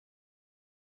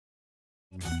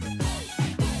Hello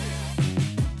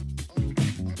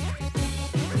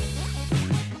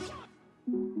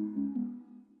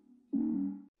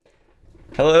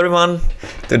everyone,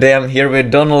 today I'm here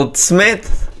with Donald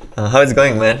Smith. How it's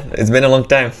going, man? It's been a long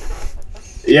time.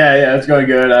 Yeah, it's going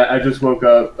good. I just woke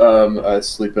up. I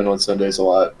sleep in on Sundays a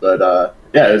lot, but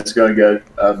yeah, it's going good.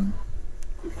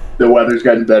 The weather's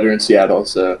gotten better in Seattle,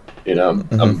 so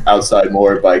I'm outside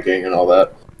more, biking and all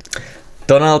that.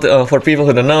 Donald, for people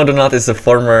who don't know, Donald is a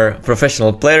former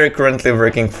professional player currently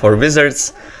working for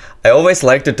Wizards. I always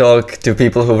like to talk to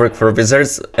people who work for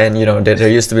Wizards, and there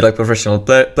used to be like professional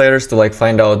players to like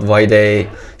find out why they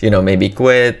maybe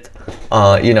quit.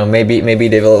 Maybe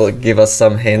they will give us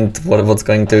some hint what's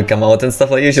going to come out and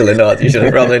stuff. Like usually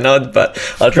probably not, but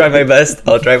I'll try my best.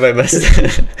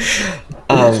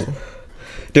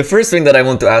 The first thing that I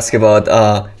want to ask about,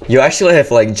 you actually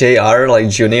have like JR, like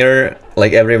Junior,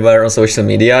 like everywhere on social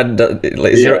media.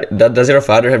 Does your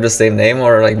father have the same name,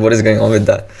 or like what is going on with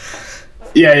that?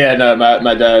 Yeah, no,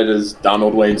 my dad is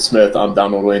Donald Wayne Smith. I'm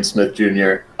Donald Wayne Smith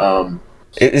Jr.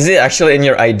 Is it actually in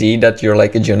your ID that you're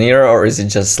like a junior, or is it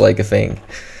just like a thing?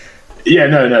 Yeah,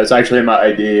 no, it's actually in my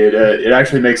ID. It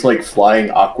actually makes like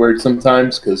flying awkward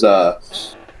sometimes because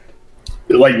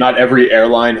like not every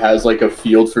airline has like a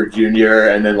field for junior,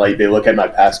 and then like they look at my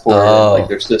passport and like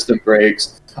their system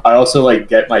breaks. I also like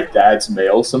get my dad's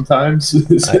mail sometimes, and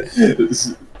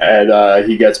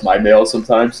he gets my mail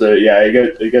sometimes. So yeah,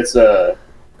 it gets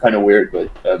kind of weird, but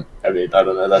I mean, I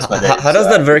don't know. That's my name. How does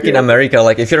that work in America?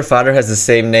 Like, if your father has the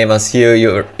same name as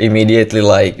you immediately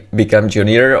like become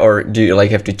junior, or do you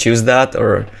like have to choose that,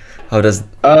 or how does?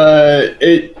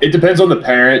 It depends on the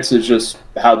parents. It's just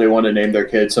how they want to name their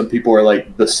kids. Some people are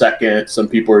like the second. Some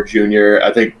people are junior.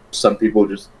 I think some people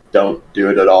just don't do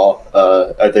it at all.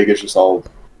 I think it's just all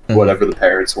whatever the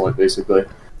parents want, basically.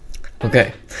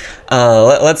 Okay,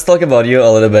 let's talk about you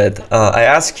a little bit. I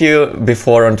asked you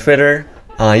before on Twitter.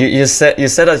 You said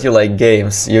that you like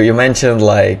games. You mentioned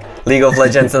like League of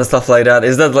Legends and stuff like that.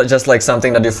 Is that just like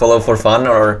something that you follow for fun,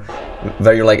 or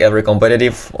were you like ever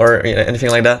competitive or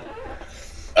anything like that?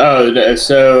 Oh,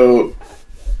 so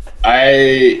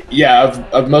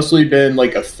I've mostly been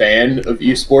like a fan of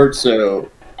esports.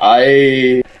 So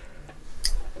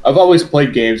I've always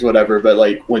played games, whatever. But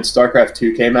like when StarCraft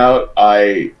 2 came out,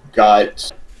 I got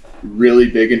really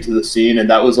big into the scene, and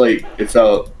that was like I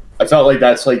felt like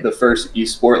that's like the first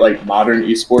esport, like modern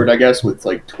esport, I guess, with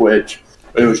like Twitch.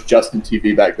 It was Justin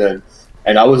TV back then,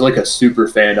 and I was like a super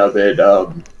fan of it.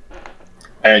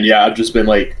 And yeah, I've just been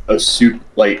like I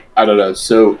don't know,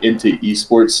 so into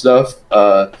esports stuff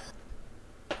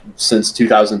since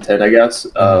 2010, I guess.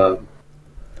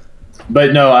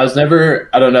 But no, I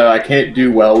don't know, I can't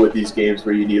do well with these games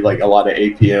where you need like a lot of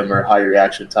APM or high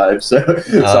reaction times. So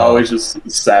I always just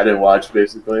sat and watched,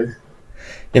 basically.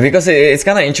 Yeah, because it's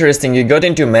kind of interesting. You got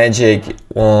into Magic,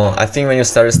 I think when you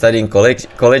started studying college,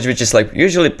 which is like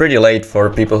usually pretty late for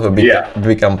people who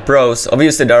become pros.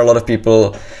 Obviously, there are a lot of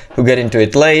people who get into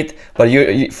it late, but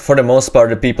you for the most part,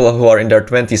 the people who are in their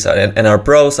 20s and are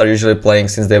pros are usually playing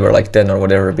since they were like 10 or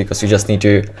whatever, because you just need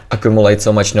to accumulate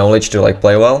so much knowledge to like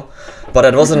play well. But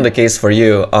that wasn't the case for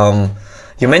you.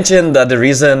 You mentioned that the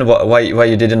reason why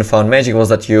you didn't found Magic was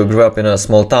that you grew up in a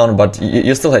small town, but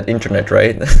you still had internet,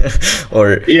 right?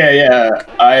 Or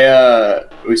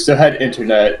we still had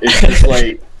internet. It's just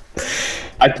like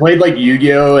I played like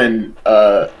Yu-Gi-Oh, and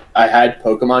I had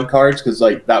Pokemon cards because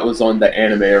like that was on the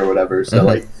anime or whatever. So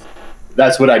like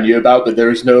that's what I knew about, but there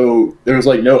was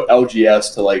like no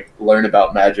LGS to like learn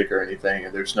about Magic or anything,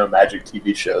 and there's no Magic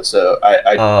TV show. So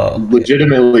I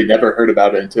legitimately never heard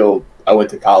about it until I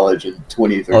went to college in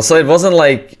 2013. Oh, so it wasn't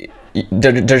like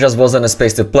there just wasn't a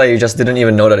space to play. You just didn't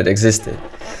even know that it existed.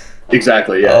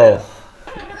 Exactly. Yeah. Oh,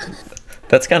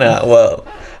 that's kind of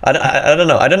I don't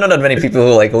know. I don't know that many people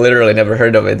who like literally never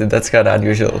heard of it. That's kind of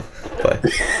unusual. But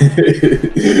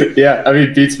yeah, I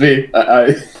mean, beats me.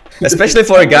 Especially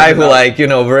for a guy who like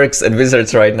works at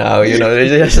Wizards right now.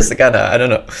 It's just kind of I don't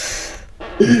know.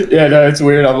 Yeah, no, it's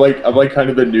weird. I'm like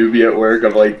kind of the newbie at work.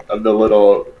 I'm the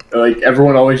little. Like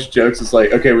everyone always jokes, it's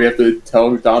like, okay, we have to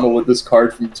tell Donald what this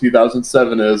card from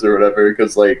 2007 is or whatever,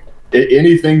 because like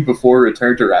anything before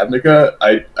Return to Ravnica,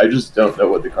 I just don't know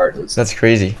what the card is. That's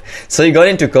crazy. So you got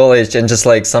into college and just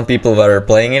like some people were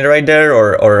playing it right there,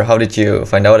 or how did you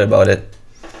find out about it?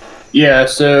 Yeah,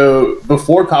 so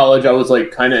before college, I was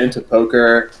like kind of into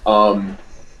poker, and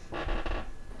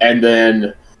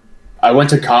then I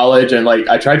went to college and like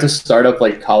I tried to start up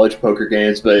like college poker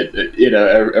games, but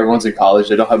everyone's in college,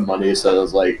 they don't have money, so I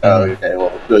was like, oh, okay,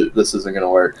 well this isn't gonna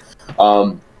work.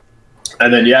 And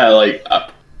then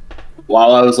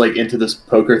while I was like into this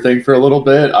poker thing for a little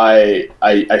bit,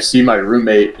 I see my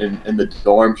roommate in the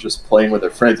dorms just playing with their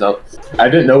friends. I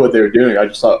didn't know what they were doing. I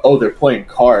just thought, oh, they're playing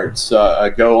cards. So I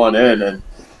go on in and.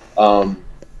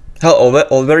 How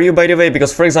old were you, by the way?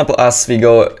 Because for example, us, we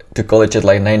go to college at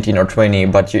like 19 or 20,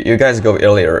 but you guys go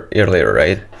earlier,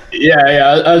 right?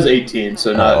 Yeah, I was 18,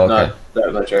 so not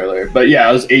that much earlier. But yeah,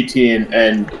 I was 18,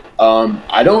 and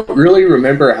I don't really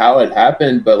remember how it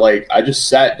happened, but like I just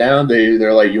sat down.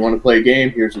 They're like, "You want to play a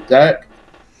game? Here's a deck."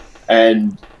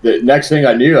 And the next thing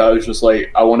I knew, I was just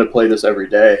like, "I want to play this every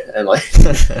day," and like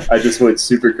I just went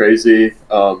super crazy.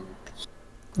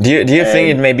 Do you think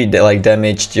it maybe like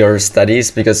damaged your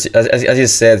studies, because as you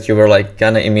said, you were like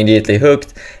kind of immediately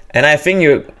hooked, and I think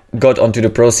you got onto the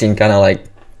pro scene kind of like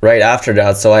right after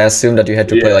that, so I assume that you had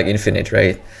to play like Infinite,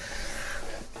 right?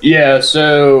 Yeah,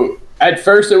 so at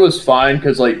first it was fine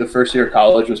because like the first year of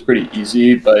college was pretty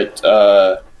easy, but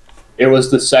it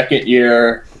was the second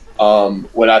year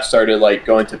when I started like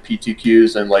going to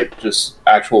PTQs and like just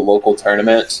actual local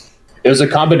tournaments. It was a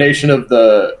combination of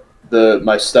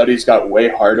my studies got way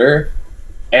harder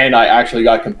and I actually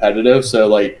got competitive. So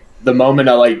like the moment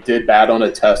I like did bad on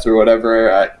a test or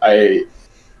whatever, I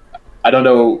don't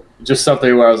know, just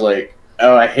something where I was like,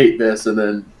 oh, I hate this, and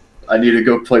then I need to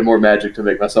go play more Magic to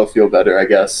make myself feel better, I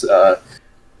guess.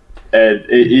 And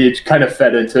it kind of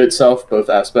fed into itself, both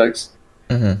aspects.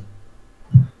 Mm-hmm.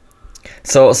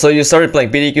 So you started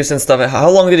playing PTQs and stuff. How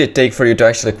long did it take for you to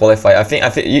actually qualify? I think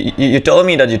you told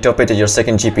me that you top 8 at your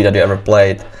second GP that you ever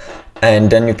played, and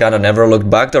then you kind of never looked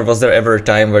back. Or was there ever a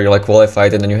time where you like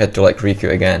qualified and then you had to like requeue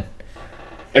again?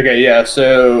 Okay, yeah.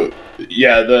 So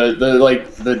yeah,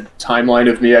 the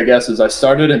timeline of me, I guess, is I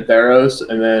started in Theros,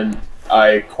 and then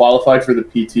I qualified for the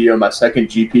PT on my second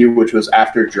GP, which was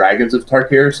after Dragons of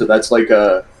Tarkir. So that's like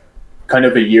a kind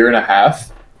of a year and a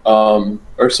half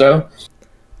or so.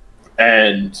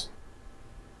 And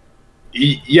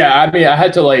yeah, I mean, I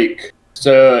had to like,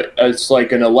 so it's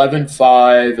like an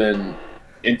 11-5 and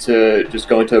into just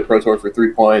going to a Pro Tour for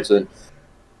 3 points. And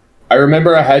I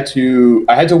remember I had to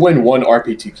win one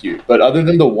RPTQ, but other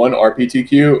than the one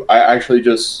RPTQ, I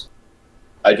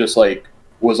just like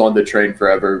was on the train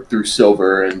forever through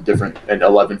silver and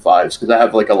 11-5s, because I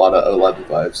have like a lot of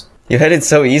 11-5s. You had it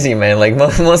so easy, man. Like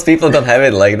most people don't have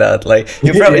it like that. Like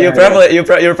you're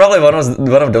probably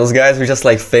one of those guys who just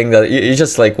like think that you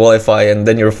just like qualify and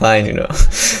then you're fine, you know.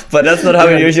 But that's not how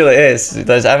it usually is.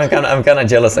 I'm kind of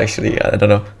jealous, actually. I don't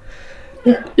know.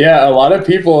 Yeah, a lot of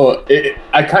people.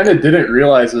 I kind of didn't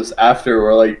realize this after.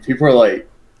 Where like people are like,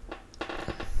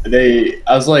 I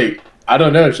was like, I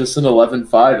don't know. It's just an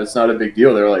 11-5. It's not a big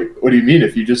deal. They're like, what do you mean?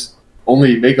 If you just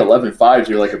only make 11-5s,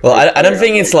 you're like a well, I don't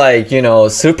think it's like, you know,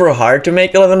 super hard to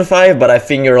make 11-5, but I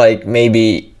think you're like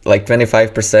maybe like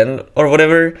 25% or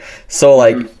whatever. So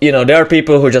like, you know, there are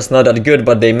people who are just not that good,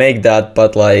 but they make that.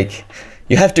 But like,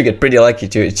 you have to get pretty lucky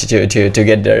to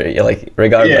get there, like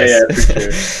regardless. Yeah, for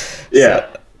sure. Yeah.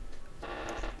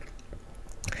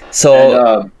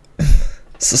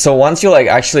 So once you like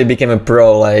actually became a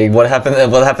pro, like what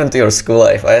happened to your school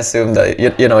life? I assume that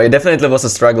you know, it definitely was a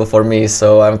struggle for me,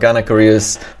 so I'm kind of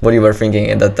curious what you were thinking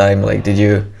at that time. Like, did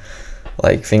you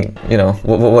like think, you know,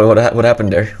 what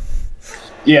happened there?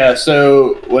 Yeah,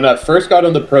 so when I first got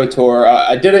on the Pro Tour,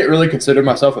 I didn't really consider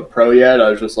myself a pro yet. I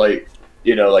was just like,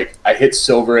 you know, like I hit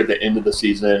silver at the end of the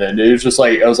season, and it was just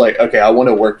like, I was like, okay, I want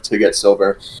to work to get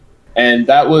silver. And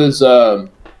that was,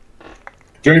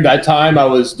 during that time, I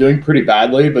was doing pretty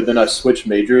badly, but then I switched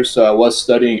majors. So I was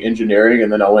studying engineering,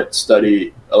 and then I went to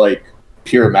study like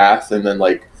pure math, and then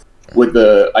like with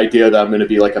the idea that I'm going to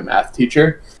be like a math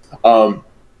teacher.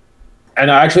 And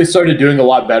I actually started doing a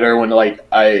lot better when like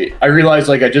I realized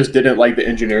like I just didn't like the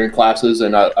engineering classes,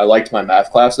 and I liked my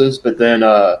math classes. But then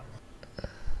so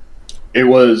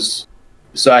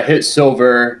I hit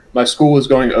silver. My school was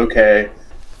going okay.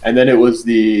 And then it was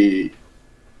the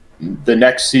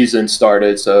next season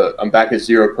started, so I'm back at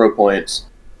 0 pro points.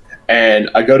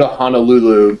 And I go to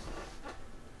Honolulu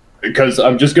because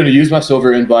I'm just going to use my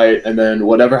silver invite, and then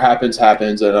whatever happens,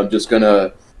 happens, and I'm just going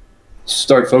to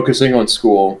start focusing on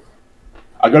school.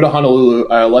 I go to Honolulu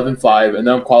at 11-5, and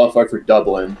then I'm qualified for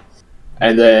Dublin.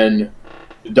 And then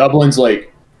Dublin's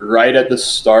like right at the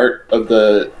start of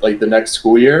the next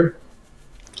school year.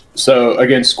 So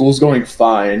again, school's going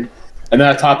fine. And then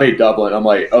I top 8 Dublin. I'm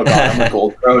like, oh god, I'm a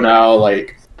gold pro now.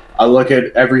 Like, I look at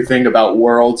everything about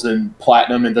Worlds and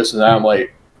Platinum and this and that. I'm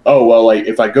like, oh well, like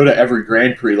if I go to every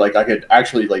Grand Prix, like I could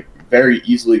actually like very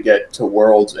easily get to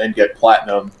Worlds and get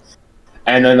Platinum.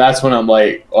 And then that's when I'm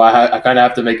like, well, I kind of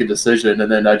have to make a decision.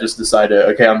 And then I just decided,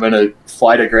 okay, I'm gonna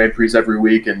fly to Grand Prix every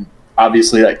week, and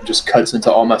obviously that just cuts into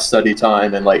all my study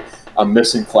time. And like I'm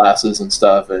missing classes and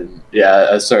stuff, and yeah,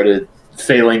 I started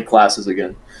failing classes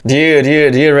again. Do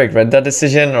you regret that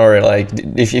decision, or like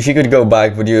if you could go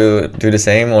back, would you do the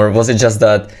same, or was it just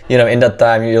that in that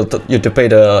time you had to pay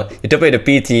the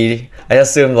PT? I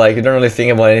assume like you don't really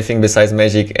think about anything besides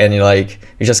Magic, and you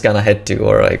just kind of had to,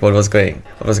 or like what was going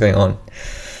on?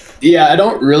 Yeah, I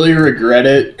don't really regret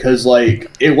it because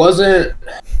like it wasn't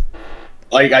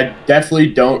like I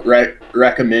definitely don't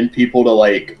recommend people to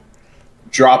like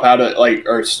drop out of like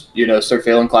or start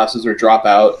failing classes or drop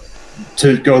out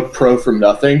to go pro from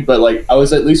nothing, but like I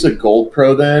was at least a gold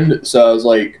pro then, so I was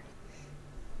like,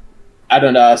 I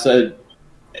don't know. I said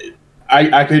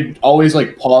I could always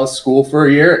like pause school for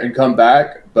a year and come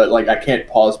back, but like I can't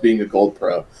pause being a gold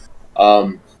pro,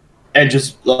 and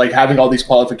just like having all these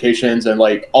qualifications and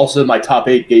like also my top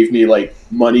 8 gave me like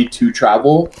money to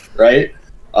travel, right?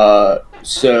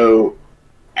 So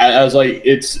I was like,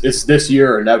 it's this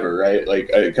year or never, right?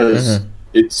 Like because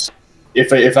it's.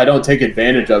 If I don't take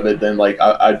advantage of it, then like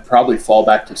I'd probably fall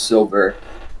back to silver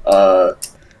the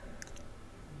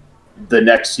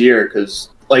next year, because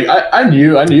like I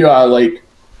knew I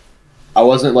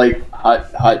wasn't like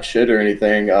hot shit or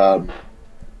anything.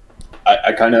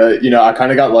 I kind of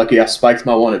got lucky. I spiked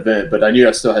my one event, but I knew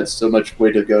I still had so much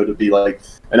way to go to be like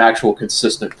an actual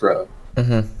consistent pro.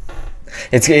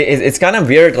 It's kind of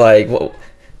weird, like.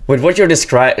 With what you're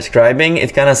describing,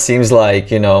 it kind of seems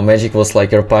like, Magic was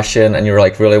like your passion and you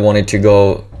like really wanted to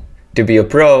go to be a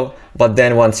pro, but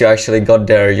then once you actually got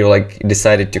there, you like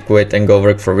decided to quit and go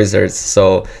work for Wizards.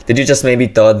 So did you just maybe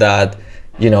thought that,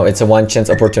 it's a one chance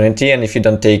opportunity and if you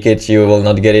don't take it, you will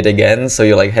not get it again? So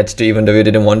you like had to even though you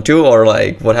didn't want to, or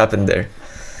like what happened there?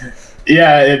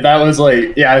 Yeah, that was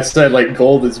like, I said like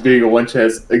gold is being a one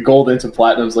chance, gold into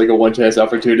platinum is like a one chance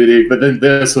opportunity, but then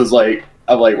this was like,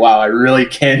 I'm like, wow, I really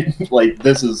can't, like,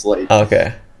 this is like,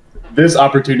 okay, this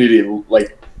opportunity,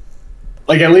 like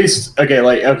at least, okay,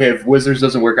 if Wizards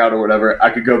doesn't work out or whatever, I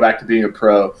could go back to being a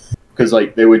pro, because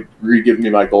like they would re-give me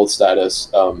my gold status,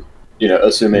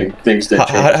 assuming things didn't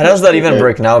change. How does that even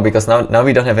work now? Because now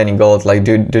we don't have any gold. Like,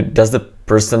 does the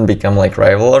person become like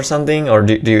rival or something, or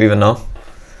do you even know?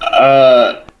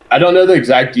 I don't know the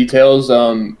exact details.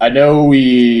 I know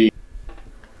we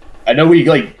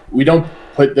don't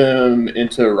put them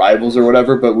into rivals or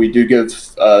whatever, but we do give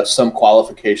some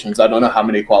qualifications. I don't know how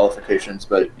many qualifications,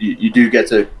 but you do get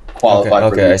to qualify.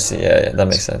 Okay, I see. Yeah, that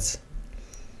makes sense.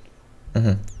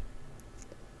 Oh,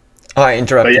 I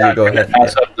interrupted you. Go ahead.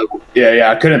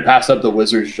 I couldn't pass up the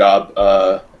Wizards job,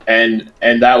 and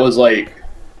that was like,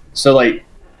 so like,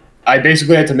 I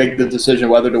basically had to make the decision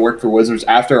whether to work for Wizards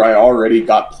after I already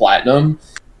got platinum,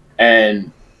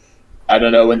 and I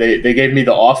don't know, when they gave me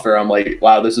the offer, I'm like,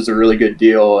 wow, this is a really good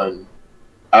deal, and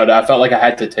I felt like I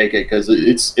had to take it because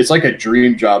it's like a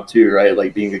dream job too, right?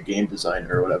 Like being a game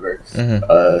designer or whatever.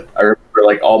 I remember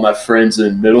like all my friends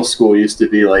in middle school used to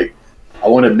be like, I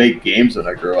want to make games when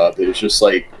I grow up. It's just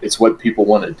like, it's what people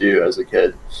want to do as a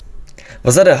kid.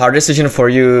 Was that a hard decision for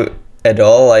you at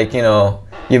all? Like,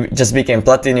 you just became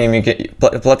platinum, you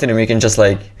can just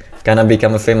like kind of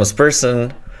become a famous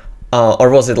person. Or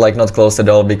was it like not close at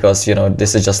all because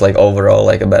this is just like overall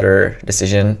like a better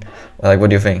decision? Like, what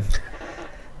do you think?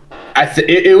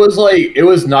 It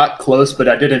was not close, but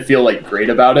I didn't feel like great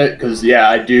about it because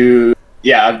I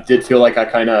did feel like I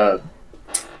kind of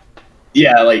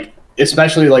like,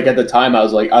 especially like at the time I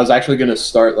was actually gonna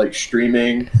start like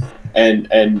streaming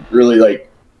and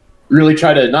really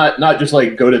try to not just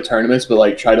like go to tournaments, but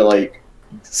like try to like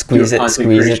squeeze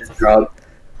it. Job.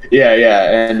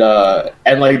 Yeah,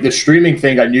 and like the streaming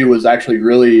thing I knew was actually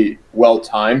really well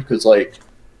timed because like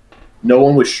no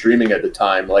one was streaming at the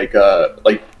time. Like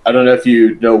I don't know if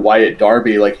you know Wyatt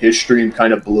Darby, like his stream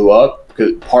kind of blew up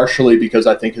partially because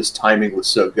I think his timing was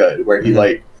so good, where he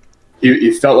like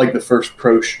he felt like the first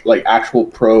actual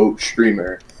pro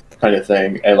streamer kind of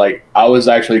thing, and like I was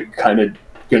actually kind of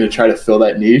gonna try to fill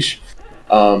that niche.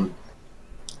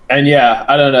 And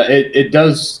I don't know. It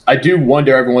does. I do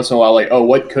wonder every once in a while, like, oh,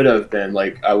 what could have been?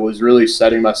 Like, I was really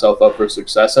setting myself up for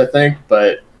success, I think.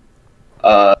 But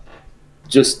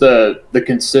just the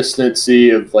consistency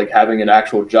of like having an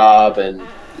actual job, and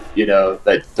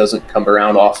that doesn't come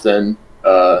around often.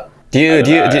 Do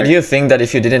you think that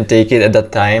if you didn't take it at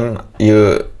that time,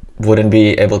 you wouldn't be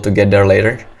able to get there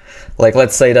later? Like,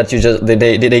 let's say that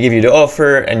they give you the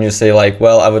offer, and you say like,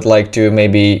 well, I would like to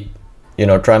maybe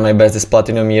try my best this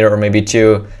platinum year or maybe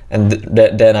 2, and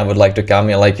then I would like to come.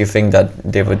 Like, you think that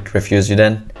they would refuse you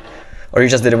then, or you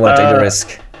just didn't want to take the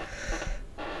risk?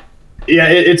 Yeah,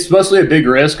 it's mostly a big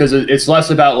risk because it's less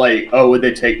about like, oh, would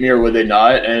they take me or would they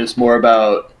not, and it's more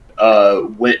about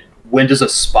when does a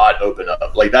spot open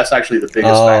up? Like that's actually the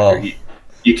biggest factor.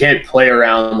 You can't play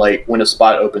around like when a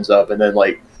spot opens up, and then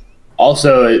like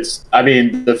also I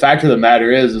mean the fact of the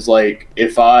matter is like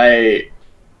if the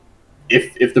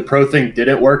pro thing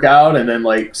didn't work out and then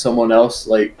like someone else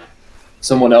you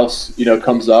know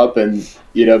comes up and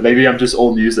you know maybe I'm just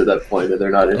old news at that point and they're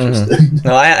not interested.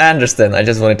 No, I understand. I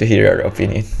just wanted to hear your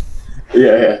opinion.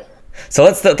 Yeah. So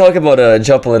let's talk about a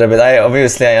job a little bit. I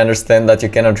understand that you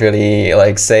cannot really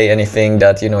like say anything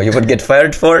that you know you would get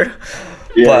fired for.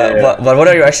 But what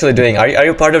are you actually doing? Are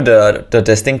you part of the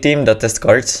testing team that tests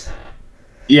cards?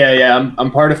 Yeah.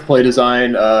 I'm part of play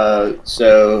design.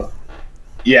 So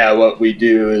yeah, what we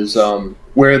do is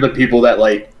we're the people that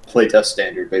like play test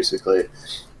standard basically.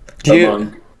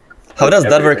 How does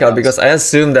that work out? Because I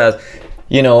assume that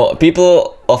you know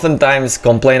people oftentimes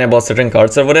complain about certain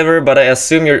cards or whatever, but I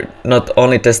assume you're not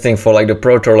only testing for like the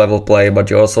pro tour level play, but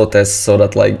you also test so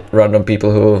that like random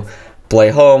people who play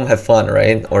home have fun,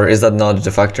 right? Or is that not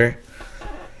the factor?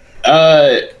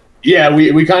 Yeah,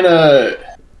 we kind of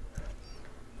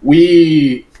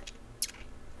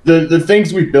the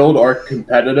things we build are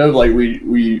competitive. Like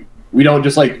we don't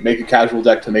just like make a casual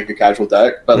deck to make a casual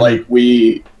deck, but like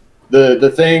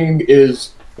the thing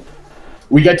is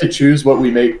we get to choose what we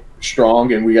make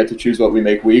strong and we get to choose what we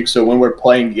make weak. So when we're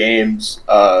playing games,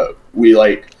 we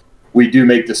do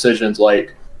make decisions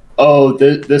like, oh,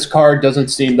 this card doesn't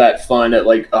seem that fun at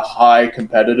like a high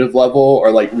competitive level, or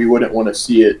like we wouldn't want to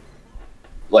see it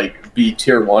like be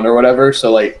tier 1 or whatever.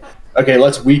 So like, okay,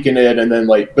 let's weaken it and then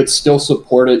like, but still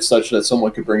support it such that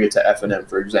someone could bring it to FNM,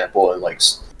 for example, and like,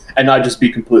 and not just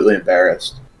be completely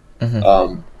embarrassed.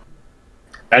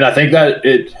 And I think that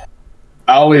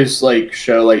I always like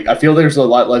show like I feel there's a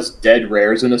lot less dead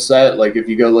rares in a set. Like if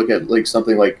you go look at like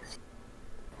something like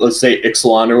let's say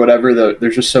Ixalan or whatever,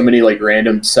 there's just so many like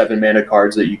random 7 mana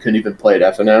cards that you couldn't even play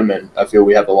at FNM, and I feel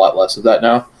we have a lot less of that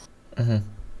now.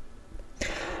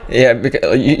 Yeah,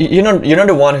 because you're not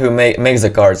the one who makes the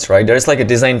cards, right? There's like a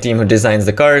design team who designs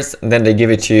the cards, and then they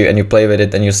give it to you and you play with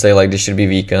it and you say like this should be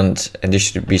weakened and this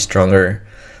should be stronger.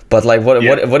 But like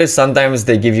what if sometimes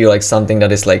they give you like something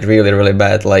that is like really, really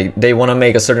bad, like they want to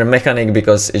make a certain mechanic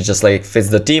because it just like fits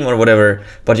the team or whatever,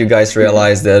 but you guys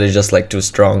realize that it's just like too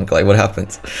strong. Like what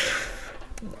happens?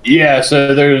 Yeah,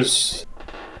 so there's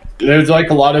like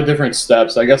a lot of different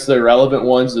steps. I guess the relevant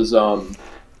ones is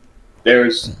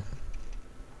there's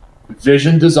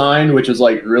vision design, which is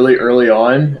like really early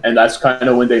on, and that's kind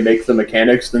of when they make the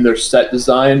mechanics. Then there's set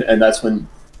design, and that's when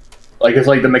like it's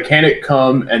like the mechanic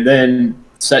come, and then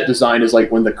set design is like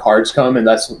when the cards come, and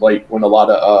that's like when a lot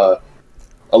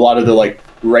of the like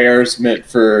rares meant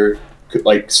for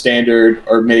like standard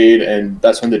are made, and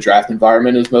that's when the draft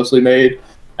environment is mostly made,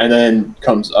 and then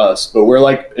comes us. But we're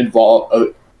like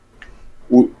involved.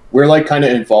 We're like kind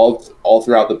of involved all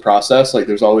throughout the process. Like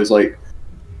there's always like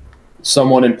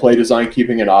someone in play design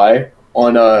keeping an eye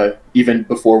on even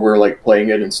before we're like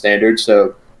playing it in standard.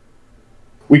 So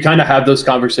we kind of have those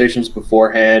conversations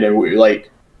beforehand, and we like.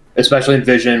 Especially in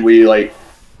Vision, we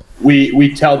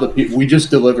tell the people, we just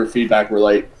deliver feedback. We're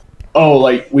like, oh,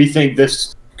 like we think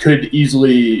this could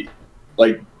easily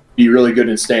like be really good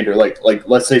in standard. Like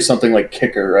let's say something like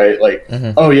Kicker, right? Like,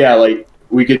 oh yeah, like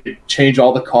we could change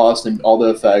all the cost and all the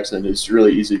effects, and it's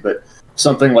really easy. But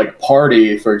something like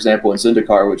Party, for example, in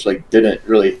Zendikar, which like didn't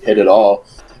really hit at all,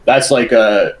 that's like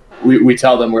we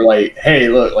tell them, we're like, hey,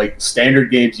 look, like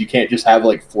standard games, you can't just have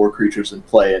like 4 creatures in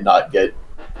play and not get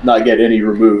any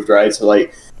removed, right? So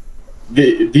like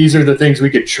these are the things we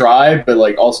could try, but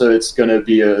like also it's gonna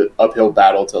be a uphill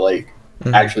battle to like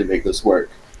actually make this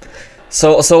work.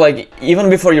 So like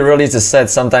even before you release the set,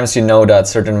 sometimes you know that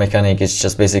certain mechanic is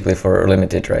just basically for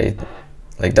limited, right?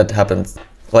 Like that happens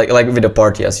like with the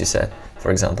Party, as you said,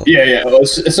 for example. Yeah.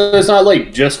 So it's not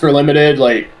like just for limited.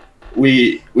 Like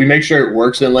we make sure it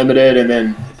works in limited, and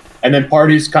then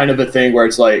Party's kind of a thing where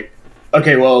it's like,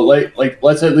 okay, well, like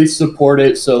let's at least support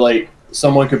it so like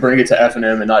someone could bring it to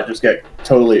FNM and not just get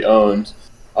totally owned.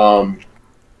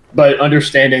 But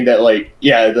understanding that like,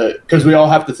 yeah, because we all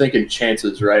have to think in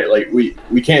chances, right? Like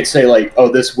we can't say like,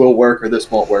 oh, this will work or this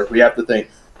won't work. We have to think,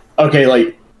 okay,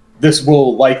 like this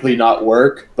will likely not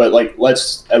work, but like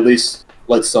let's at least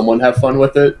let someone have fun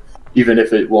with it, even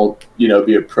if it won't,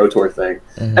 be a pro tour thing.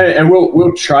 And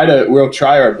we'll try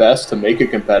our best to make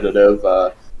it competitive.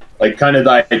 Like kind of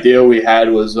the idea we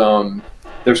had was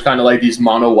there's kind of like these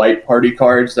mono white Party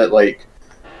cards that like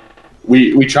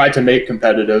we tried to make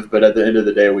competitive, but at the end of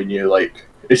the day we knew like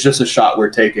it's just a shot we're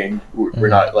taking. We're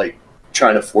not like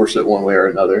trying to force it one way or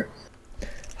another.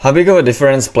 How big of a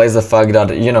difference plays the fact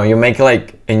that you make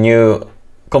like a new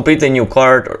completely new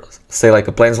card, or say like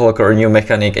a planeswalker or a new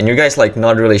mechanic, and you guys like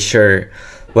not really sure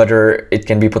whether it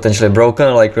can be potentially broken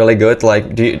or like really good, like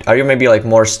are you maybe like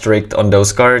more strict on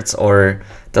those cards, or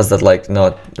does that like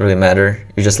not really matter?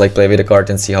 You just like play with the card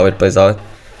and see how it plays out?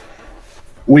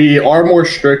 We are more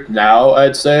strict now,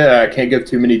 I'd say. I can't give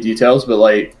too many details, but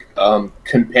like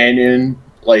companion,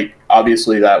 like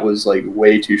obviously that was like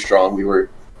way too strong. We were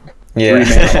 3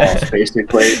 mana off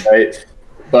basically, right?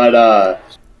 But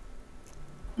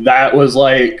that was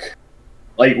like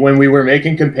when we were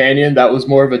making companion, that was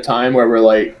more of a time where we're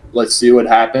like, let's see what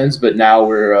happens. But now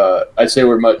we're I'd say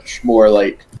we're much more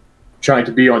like trying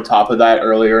to be on top of that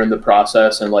earlier in the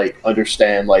process and like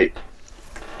understand, like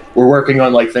we're working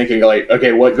on like thinking like,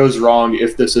 okay, what goes wrong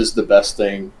if this is the best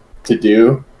thing to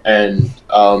do? And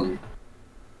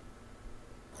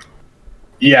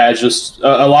yeah, it's just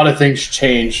a lot of things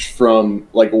changed from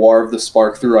like War of the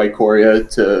Spark through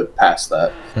Ikoria to past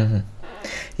that. Mm-hmm.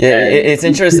 Yeah, it's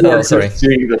interesting. Oh, sorry.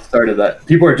 Seeing the start of that.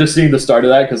 People are just seeing the start of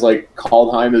that because like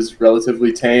Kaldheim is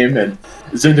relatively tame and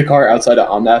Zendikar outside of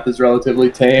Omnath is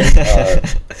relatively tame,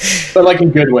 but like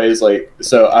in good ways. Like,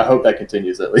 so I hope that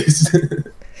continues at least.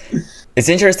 It's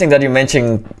interesting that you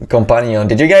mentioned Companion.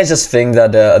 Did you guys just think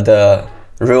that the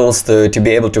rules to be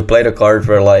able to play the card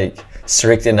were like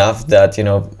strict enough that, you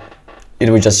know, it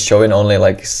would just show in only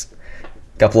like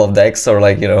couple of decks, or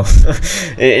like, you know,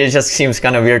 it just seems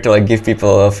kind of weird to like give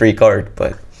people a free card?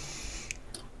 But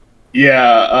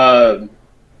yeah,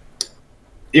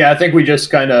 I think we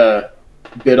just kind of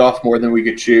bit off more than we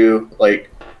could chew. Like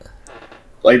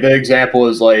the example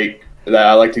is like that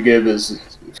I like to give is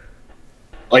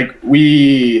like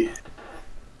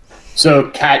so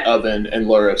Cat Oven and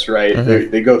Lurrus, right? Mm-hmm.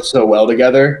 They go so well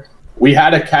together. We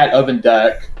had a Cat Oven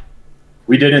deck.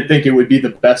 We didn't think it would be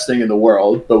the best thing in the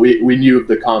world, but we knew of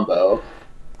the combo.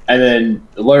 And then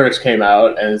Lurrus came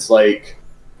out, and it's like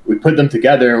we put them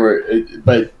together, and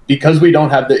but because we don't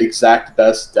have the exact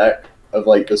best deck of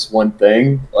like this one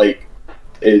thing, like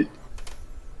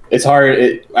it's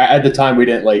hard. At the time we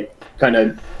didn't like kind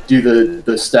of do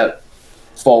the step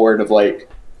forward of like,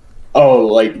 oh,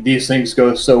 like these things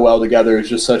go so well together. It's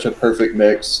just such a perfect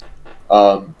mix.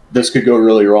 This could go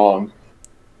really wrong,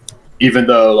 even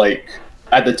though like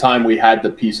at the time we had the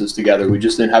pieces together. We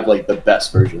just didn't have like the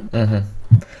best version. Mm-hmm.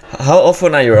 How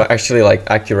often are you actually like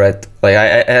accurate? Like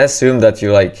I assume that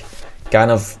you like kind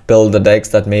of build the decks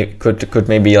that could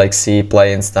maybe like see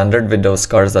play in standard with those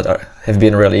cards that have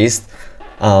been released,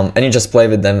 and you just play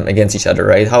with them against each other,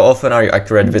 right? How often are you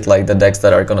accurate with like the decks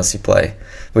that are gonna see play?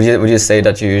 Would you say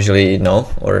that you usually know,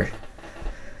 or?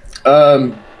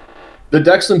 The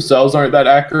decks themselves aren't that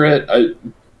accurate.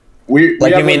 You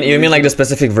mean like the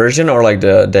specific version, or like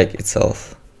the deck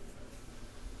itself?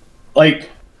 Like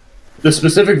the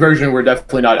specific version, we're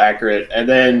definitely not accurate. And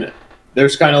then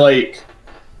there's kind of like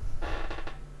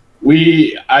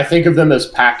I think of them as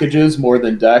packages more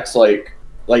than decks. Like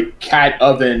Cat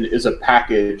Oven is a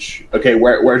package. Okay,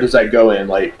 where does that go in?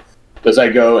 Like, does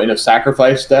that go in a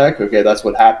sacrifice deck? Okay, that's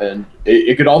what happened.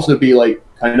 It could also be like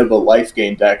kind of a life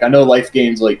gain deck. I know life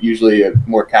gain's like usually a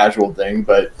more casual thing,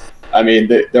 but I mean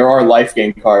there are life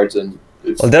gain cards, and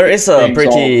there is a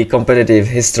pretty competitive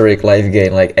historic life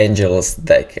gain like Angels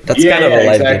deck. That's kind of a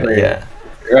life gain, yeah.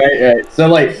 Right. So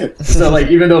like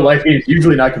even though life game is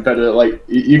usually not competitive, like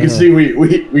you can see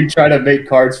we try to make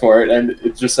cards for it, and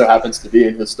it just so happens to be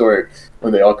in historic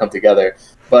when they all come together.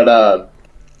 But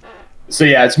so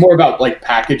yeah, it's more about like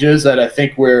packages that I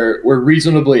think we're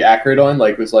reasonably accurate on.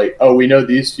 Like, it's like, oh, we know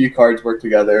these few cards work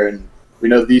together, and we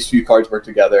know these few cards work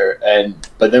together,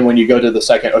 but then when you go to the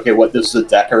second, okay, what does the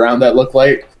deck around that look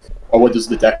like, or what does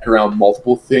the deck around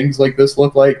multiple things like this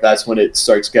look like? That's when it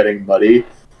starts getting muddy,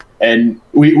 and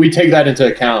we take that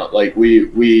into account. Like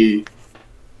we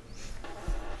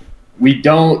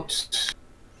don't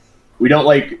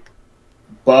like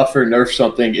buff or nerf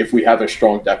something if we have a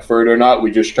strong deck for it or not. We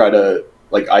just try to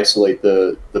like isolate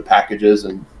the packages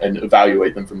and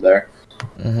evaluate them from there.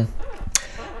 Mm-hmm.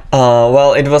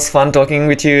 Well, it was fun talking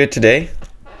with you today.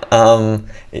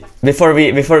 Before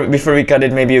we cut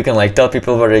it, maybe you can like tell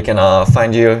people where they can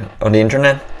find you on the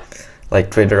internet,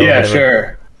 like Twitter or whatever.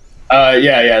 Sure.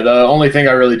 Yeah. The only thing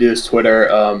I really do is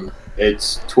Twitter.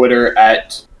 It's Twitter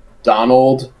at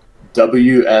Donald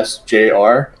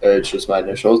WSJR. It's just my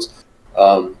initials.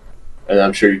 And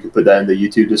I'm sure you could put that in the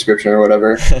YouTube description or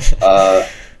whatever.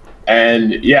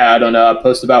 And yeah, I don't know. I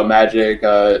post about Magic.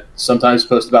 Sometimes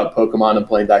post about Pokemon and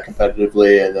playing that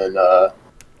competitively, and then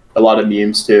a lot of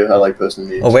memes too. I like posting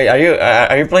memes. Oh wait,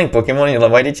 are you playing Pokemon?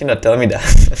 Why did you not tell me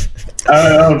that?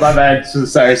 Oh, my bad.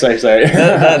 Sorry.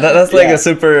 That's like a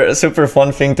super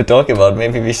fun thing to talk about.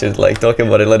 Maybe we should like talk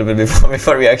about it a little bit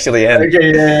before we actually end.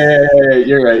 Okay, yeah.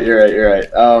 You're right.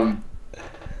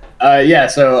 Yeah.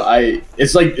 So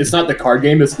it's not the card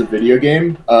game. It's the video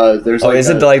game. There's like is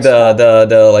it like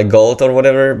the like gold or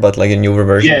whatever, but like a newer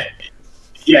version?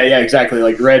 Yeah, exactly.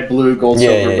 Like red, blue, gold,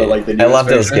 silver, but like the newest I love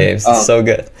those version. games. It's so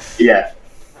good. Yeah.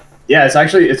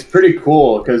 It's pretty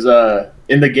cool because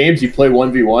in the games you play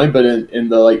 1v1, but in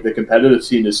the like the competitive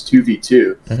scene is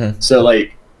 2v2. Mm-hmm.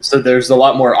 So there's a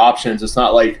lot more options. It's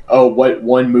not like, oh, what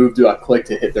one move do I click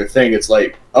to hit their thing? It's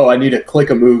like, oh, I need to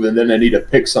click a move and then I need to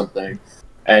pick something.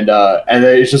 And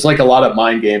it's just like a lot of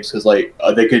mind games because like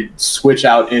they could switch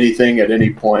out anything at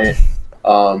any point.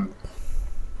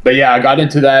 But yeah, I got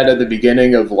into that at the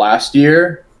beginning of last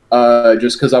year.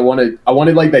 Just because I wanted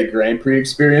like that Grand Prix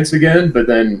experience again, but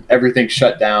then everything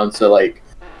shut down. So like,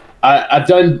 I've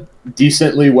done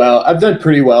decently well. I've done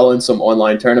pretty well in some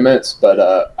online tournaments,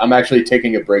 but I'm actually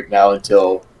taking a break now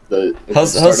until the. How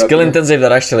skill intensive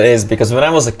that actually is? Because when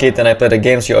I was a kid and I played the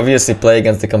games, you obviously play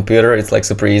against the computer. It's like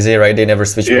super easy, right? They never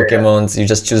switch Pokemons. You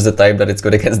just choose the type that it's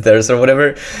good against theirs or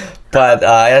whatever. But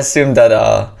I assume that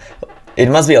it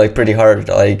must be like pretty hard,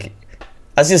 like.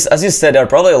 As you said, there are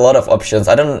probably a lot of options.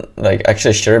 I don't like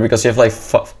actually sure because you have like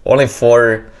only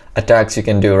 4 attacks you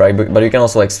can do, right? But you can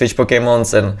also like switch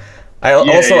Pokemons, and I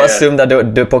also assume that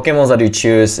the Pokemons that you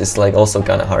choose is like also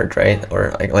kind of hard, right?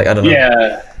 Or like I don't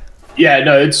know. Yeah.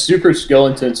 No, it's super skill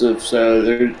intensive. So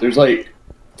there's like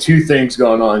 2 things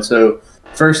going on. So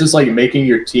first is like making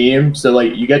your team. So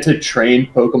like you get to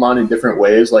train Pokemon in different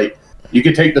ways. Like you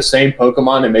could take the same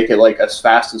Pokemon and make it like as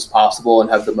fast as possible and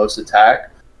have the most attack.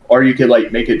 Or you could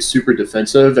like make it super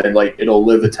defensive and like it'll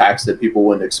live attacks that people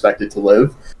wouldn't expect it to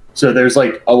live. So there's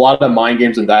like a lot of mind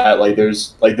games in that. Like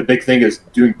there's like the big thing is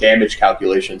doing damage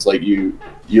calculations. Like you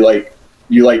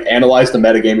analyze the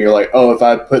metagame. You're like, oh, if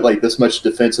I put like this much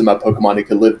defense in my Pokemon, it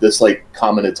could live this like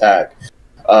common attack.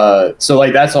 So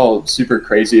like that's all super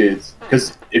crazy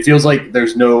because it feels like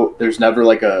there's never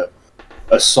like a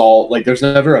assault. Like there's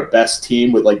never a best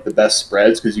team with like the best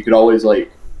spreads because you could always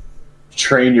like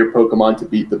train your Pokemon to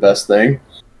beat the best thing.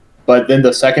 But then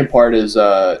the second part is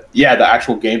the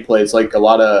actual gameplay. It's like a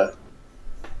lot of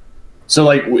so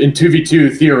like in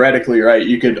 2v2 theoretically, right,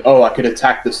 I could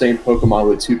attack the same Pokemon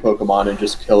with 2 Pokemon and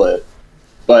just kill it.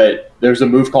 But there's a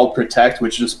move called Protect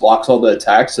which just blocks all the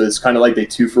attacks, so it's kind of like they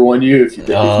 2-for-1 you if you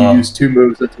use 2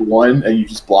 moves into one and you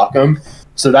just block them.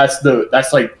 So that's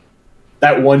like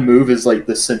that one move is like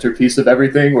the centerpiece of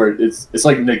everything, where it's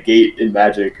like negate in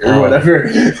Magic or whatever.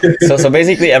 so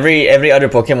basically every other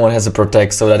Pokemon has a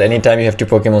Protect, so that anytime you have 2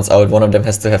 Pokemons out, one of them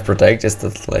has to have Protect. Is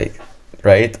that like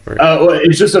right? Well,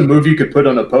 it's just a move you could put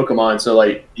on a Pokemon. So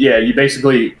like, yeah, you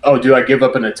basically, do I give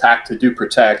up an attack to do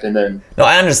Protect, and then. No,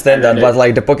 I understand that, but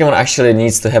like the Pokemon actually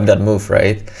needs to have that move,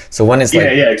 right? So when it's like,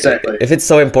 exactly. If it's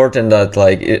so important that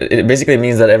like it basically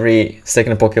means that every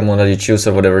second Pokemon that you choose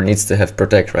or whatever needs to have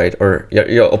Protect, right? Or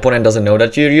your opponent doesn't know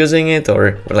that you're using it,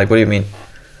 or like what do you mean?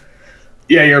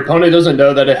 Yeah, your opponent doesn't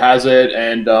know that it has it,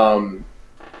 and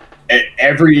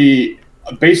every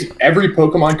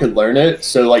Pokemon could learn it,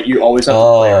 so like you always have to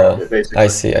play around it.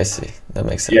 Basically, I see. That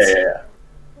makes sense. Yeah.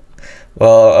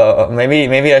 Well,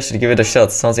 maybe I should give it a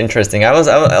shot. Sounds interesting. I was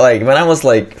like when I was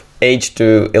like age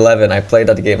to 11, I played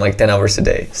that game like 10 hours a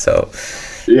day. So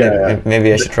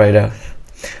maybe I should try it out.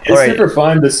 It's super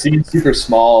fun. The scene's super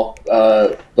small,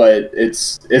 but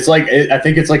it's like I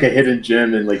think it's like a hidden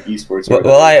gem in like esports.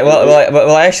 Well,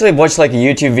 I actually watched like a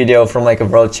YouTube video from like a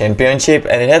world championship,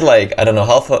 and it had like I don't know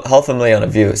half a million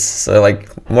views. So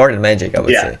like more than Magic, I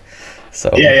would say.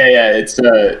 So it's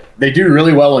they do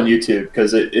really well on YouTube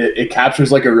because it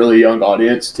captures like a really young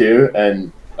audience too,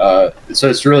 and so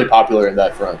it's really popular in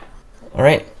that front. All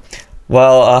right.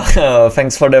 Well,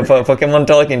 thanks for the Pokemon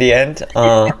talk in the end,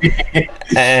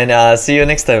 and see you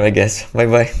next time, I guess. Bye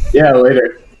bye. Yeah,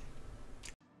 later.